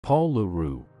Paul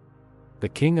Roux, the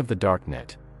king of the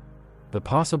darknet, the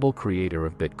possible creator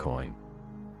of Bitcoin,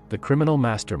 the criminal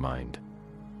mastermind.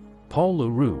 Paul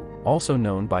Roux, also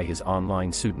known by his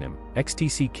online pseudonym,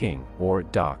 XTC King, or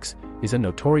Dox, is a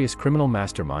notorious criminal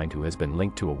mastermind who has been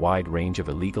linked to a wide range of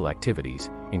illegal activities,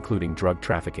 including drug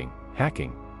trafficking,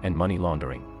 hacking, and money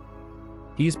laundering.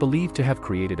 He is believed to have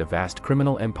created a vast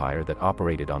criminal empire that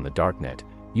operated on the darknet,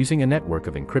 using a network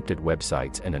of encrypted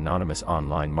websites and anonymous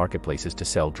online marketplaces to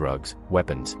sell drugs,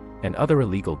 weapons, and other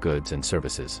illegal goods and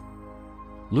services.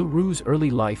 Roux's early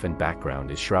life and background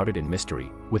is shrouded in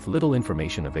mystery, with little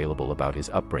information available about his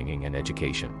upbringing and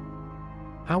education.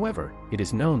 However, it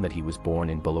is known that he was born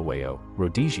in Bulawayo,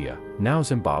 Rhodesia, now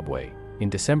Zimbabwe, in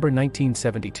December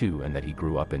 1972 and that he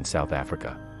grew up in South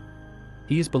Africa.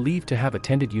 He is believed to have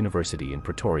attended university in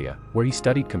Pretoria, where he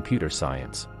studied computer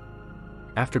science.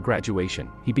 After graduation,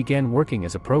 he began working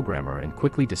as a programmer and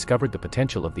quickly discovered the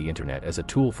potential of the internet as a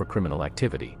tool for criminal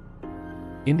activity.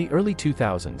 In the early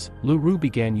 2000s, Roux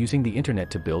began using the internet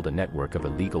to build a network of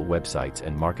illegal websites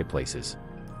and marketplaces.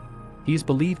 He is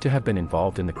believed to have been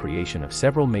involved in the creation of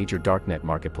several major darknet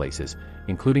marketplaces,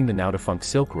 including the now-defunct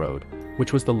Silk Road,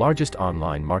 which was the largest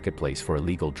online marketplace for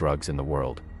illegal drugs in the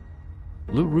world.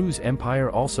 Roux's empire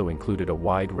also included a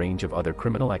wide range of other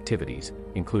criminal activities,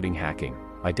 including hacking,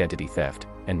 identity theft,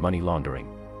 and money laundering.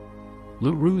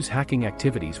 Roux's hacking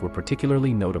activities were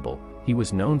particularly notable. He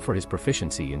was known for his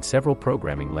proficiency in several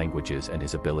programming languages and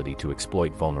his ability to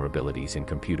exploit vulnerabilities in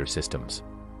computer systems.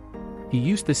 He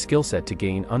used this skill set to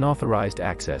gain unauthorized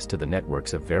access to the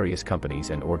networks of various companies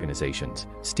and organizations,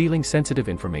 stealing sensitive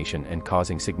information and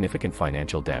causing significant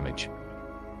financial damage.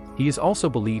 He is also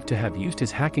believed to have used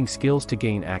his hacking skills to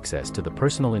gain access to the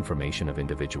personal information of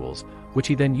individuals, which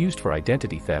he then used for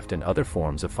identity theft and other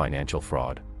forms of financial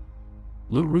fraud.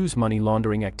 Roux's money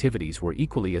laundering activities were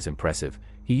equally as impressive.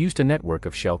 He used a network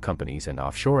of shell companies and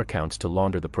offshore accounts to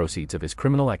launder the proceeds of his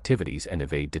criminal activities and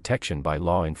evade detection by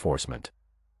law enforcement.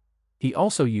 He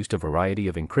also used a variety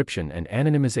of encryption and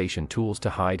anonymization tools to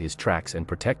hide his tracks and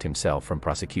protect himself from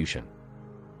prosecution.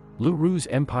 Roux's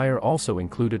empire also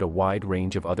included a wide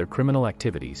range of other criminal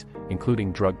activities,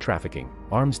 including drug trafficking,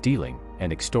 arms dealing,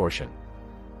 and extortion.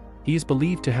 He is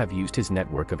believed to have used his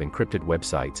network of encrypted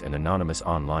websites and anonymous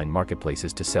online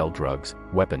marketplaces to sell drugs,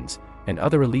 weapons, and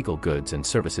other illegal goods and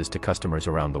services to customers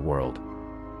around the world.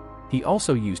 He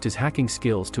also used his hacking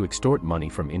skills to extort money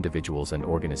from individuals and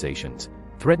organizations,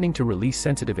 threatening to release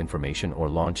sensitive information or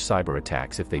launch cyber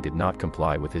attacks if they did not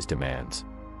comply with his demands.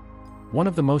 One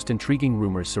of the most intriguing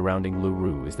rumors surrounding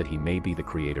Roux is that he may be the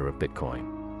creator of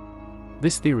Bitcoin.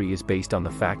 This theory is based on the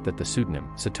fact that the pseudonym,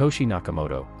 Satoshi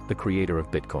Nakamoto, the creator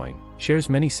of Bitcoin, shares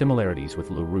many similarities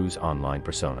with Roux's online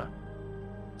persona.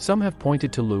 Some have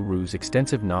pointed to Roux's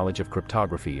extensive knowledge of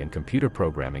cryptography and computer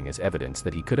programming as evidence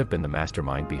that he could have been the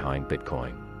mastermind behind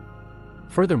Bitcoin.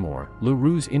 Furthermore,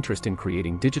 Roux's interest in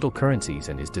creating digital currencies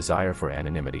and his desire for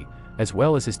anonymity, as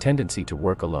well as his tendency to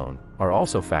work alone, are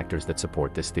also factors that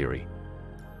support this theory.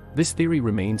 This theory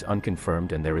remains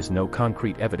unconfirmed and there is no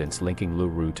concrete evidence linking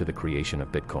Roux to the creation of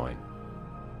Bitcoin.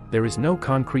 There is no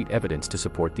concrete evidence to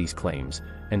support these claims,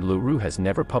 and Roux has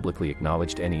never publicly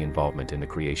acknowledged any involvement in the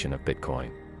creation of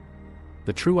Bitcoin.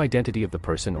 The true identity of the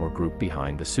person or group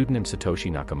behind the pseudonym Satoshi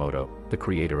Nakamoto, the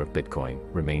creator of Bitcoin,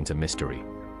 remains a mystery.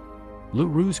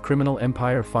 Roux's criminal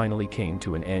empire finally came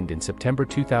to an end in September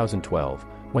 2012,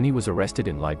 when he was arrested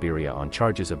in Liberia on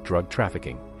charges of drug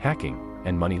trafficking, hacking,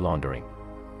 and money laundering.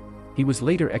 He was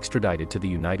later extradited to the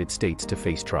United States to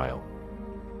face trial.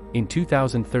 In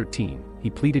 2013, he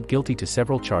pleaded guilty to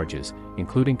several charges,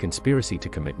 including conspiracy to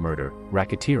commit murder,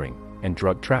 racketeering, and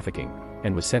drug trafficking,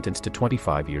 and was sentenced to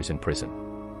 25 years in prison.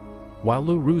 While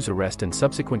Roux's arrest and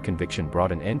subsequent conviction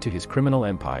brought an end to his criminal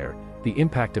empire, the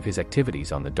impact of his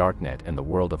activities on the darknet and the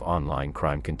world of online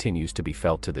crime continues to be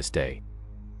felt to this day.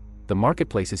 The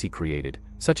marketplaces he created,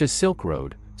 such as Silk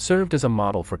Road, served as a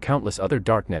model for countless other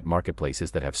darknet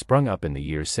marketplaces that have sprung up in the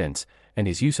years since, and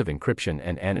his use of encryption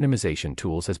and anonymization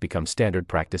tools has become standard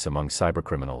practice among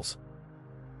cybercriminals.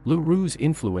 Roux's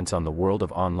influence on the world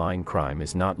of online crime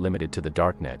is not limited to the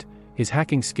darknet. His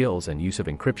hacking skills and use of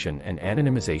encryption and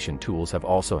anonymization tools have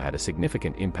also had a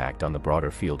significant impact on the broader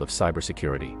field of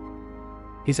cybersecurity.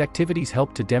 His activities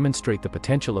help to demonstrate the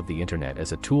potential of the internet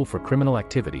as a tool for criminal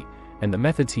activity, and the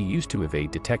methods he used to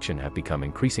evade detection have become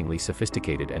increasingly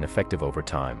sophisticated and effective over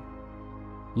time.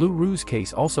 Roux's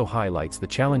case also highlights the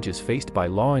challenges faced by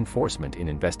law enforcement in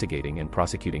investigating and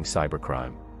prosecuting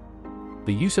cybercrime.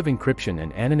 The use of encryption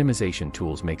and anonymization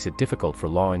tools makes it difficult for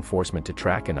law enforcement to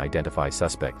track and identify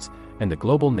suspects, and the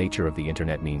global nature of the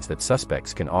internet means that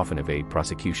suspects can often evade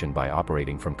prosecution by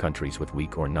operating from countries with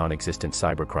weak or non-existent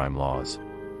cybercrime laws.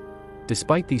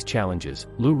 Despite these challenges,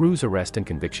 Roux' arrest and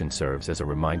conviction serves as a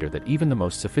reminder that even the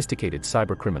most sophisticated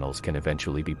cybercriminals can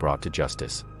eventually be brought to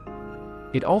justice.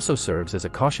 It also serves as a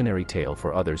cautionary tale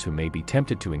for others who may be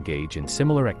tempted to engage in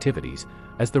similar activities,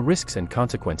 as the risks and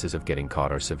consequences of getting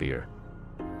caught are severe.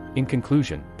 In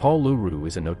conclusion, Paul Roux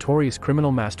is a notorious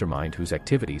criminal mastermind whose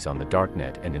activities on the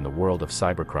darknet and in the world of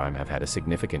cybercrime have had a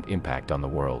significant impact on the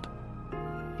world.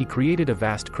 He created a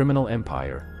vast criminal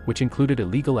empire, which included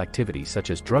illegal activities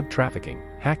such as drug trafficking,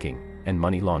 hacking, and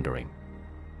money laundering.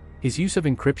 His use of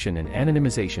encryption and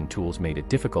anonymization tools made it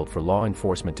difficult for law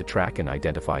enforcement to track and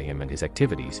identify him and his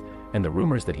activities, and the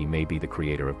rumors that he may be the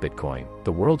creator of Bitcoin,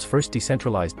 the world's first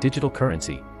decentralized digital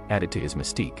currency, added to his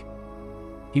mystique.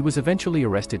 He was eventually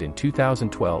arrested in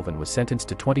 2012 and was sentenced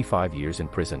to 25 years in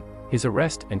prison. His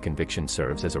arrest and conviction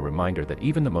serves as a reminder that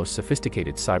even the most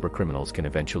sophisticated cybercriminals can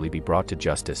eventually be brought to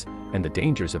justice, and the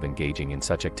dangers of engaging in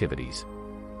such activities.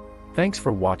 Thanks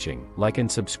for watching, like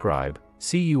and subscribe,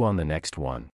 see you on the next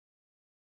one.